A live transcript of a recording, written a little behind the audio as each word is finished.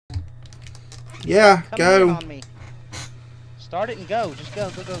Yeah, Come go. in on me. Start it and go. Just go.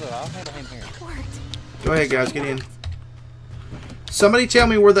 I'll handle him here. Go ahead, guys. Get in. Somebody tell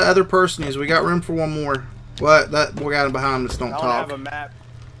me where the other person is. We got room for one more. What? That boy got him behind us. Don't I don't talk. have a map.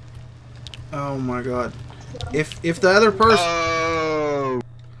 Oh my God. If the other person Oh.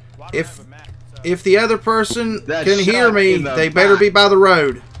 Well, I don't if have a map, so. if the other person That can hear shot me, in the they better be back. by the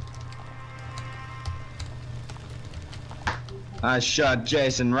road. I shot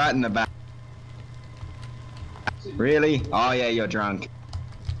Jason right in the back. Really? Oh yeah, you're drunk.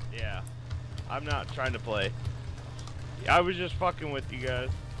 Yeah. I'm not trying to play. I was just fucking with you guys.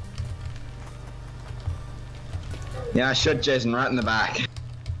 Yeah, I shot Jason right in the back.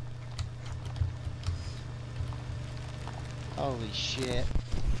 Holy shit.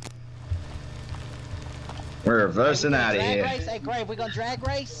 We're reversing out of Drag here. race? Hey, Grave, we gonna drag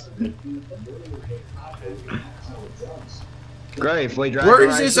race? Grave, we drag Where is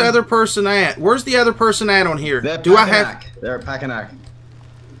racing? this other person at? Where's the other person at on here? They're Do I have? Packanack. They're at Packanack.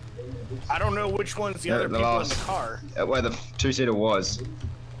 I don't know which one's the Yeah, other the people in last- the car. Where the two-seater was.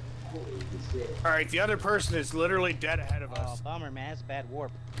 Alright, the other person is literally dead ahead of Oh, us. bummer, man. It's a bad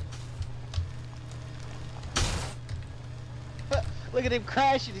warp. Look at him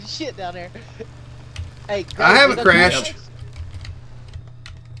crashing and shit down there. Hey, Grave, I haven't we gonna drag crashed. race?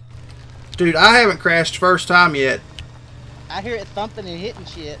 Dude, I haven't crashed first time yet. I hear it thumping and hitting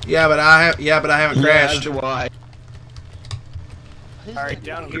shit. Yeah, but I haven't crashed. Yeah, why? Who's Alright, that?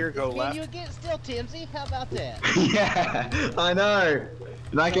 down here, go Me and left. you again still, Timsy? How about that? Yeah, I know.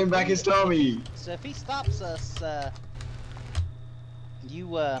 And I came back as Tommy. So if he stops us,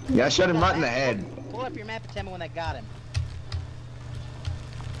 you, Yeah, I shot him right in the head. pull up your map and tell me when I got him.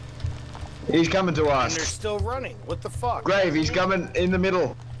 He's coming to And they're us. still running. What the fuck? Grave, he's coming in the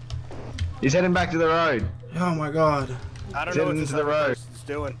middle. He's heading back to the road. Oh my God. I don't He's know what heading this into the other road. person's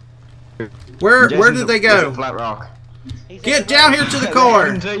doing. Where Jason's did they at go? Flat Rock. He's Get in the down road. here to the They're car.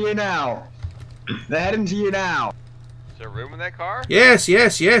 heading to you now. They're heading to you now. Is there room in that car? Yes.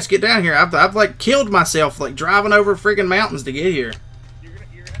 Get down here. I've like killed myself like driving over friggin' mountains to get here. You're gonna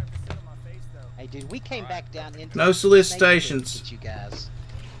have to sit on my face though. Hey, dude, we came back down into No the solicitations. snake pit with you guys,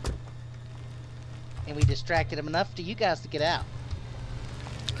 and we distracted him enough to you guys to get out.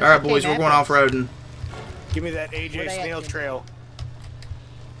 All right, boys, we're going off roading. Give me that AJ Where they at, snail Tim? trail.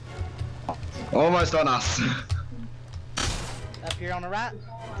 Almost on us. Up here on the right.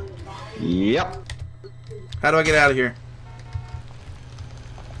 Yep. How do I get out of here?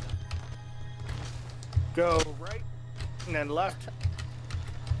 Go right and then left.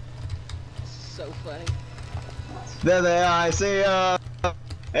 So funny. There they are. I see ya.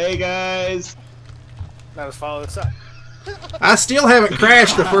 Hey guys. Now let's follow this up. I still haven't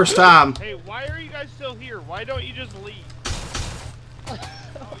crashed the first time. Hey, why are you guys still here? Why don't you just leave? Oh, you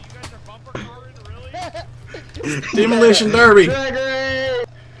guys are bumper carring? Really? Demolition Derby. Drag race.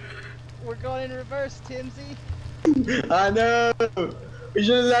 We're going in reverse, Timsy. I know. We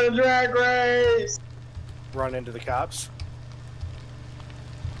should have had a drag race. Run into the cops.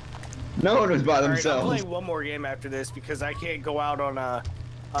 No one was by Alright, I'm themselves. playing one more game after this because I can't go out on a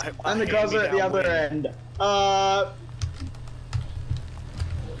And the cars are at the hand-me-down other win. end.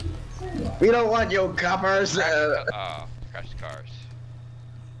 We don't want your coppers. Oh, crashed cars.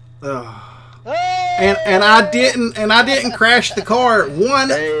 Ugh. Oh! And I didn't crash the car one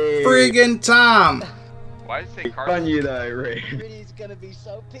Hey. friggin' time. Why does it say cars? On you though, Ray. Rudy's gonna be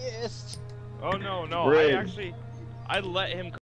so pissed. Oh no, Red. I let him